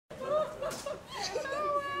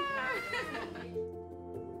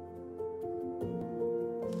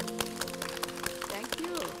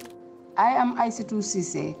I am Isatou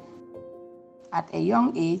Ceesay. At a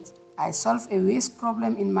young age, I solved a waste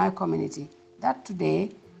problem in my community that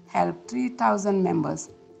today helped 3,000 members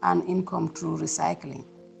earn income through recycling.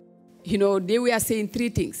 You know, they were saying three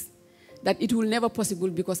things. That it will never possible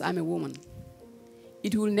because I'm a woman.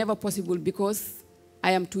 It will never possible because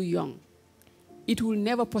I am too young. It will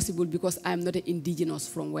never possible because I'm not an indigenous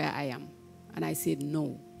from where I am. And I said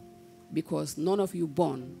no, because none of you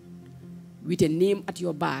born with a name at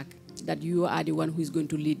your back that you are the one who is going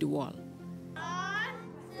to lead the world. 1,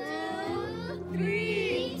 2, 3,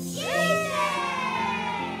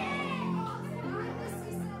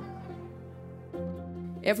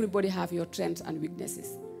 Everybody have your strengths and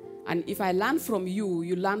weaknesses. And if I learn from you,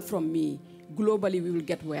 you learn from me, globally we will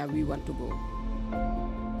get where we want to go.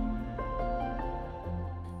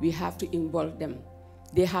 We have to involve them.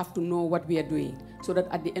 They have to know what we are doing, so that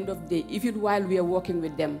at the end of the day, even while we are working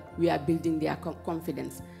with them, we are building their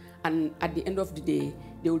confidence. And at the end of the day,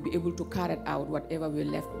 they will be able to carry out whatever we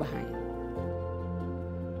left behind.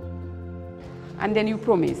 And then you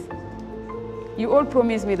promise. You all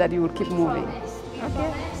promise me that you will keep moving.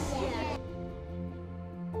 Okay?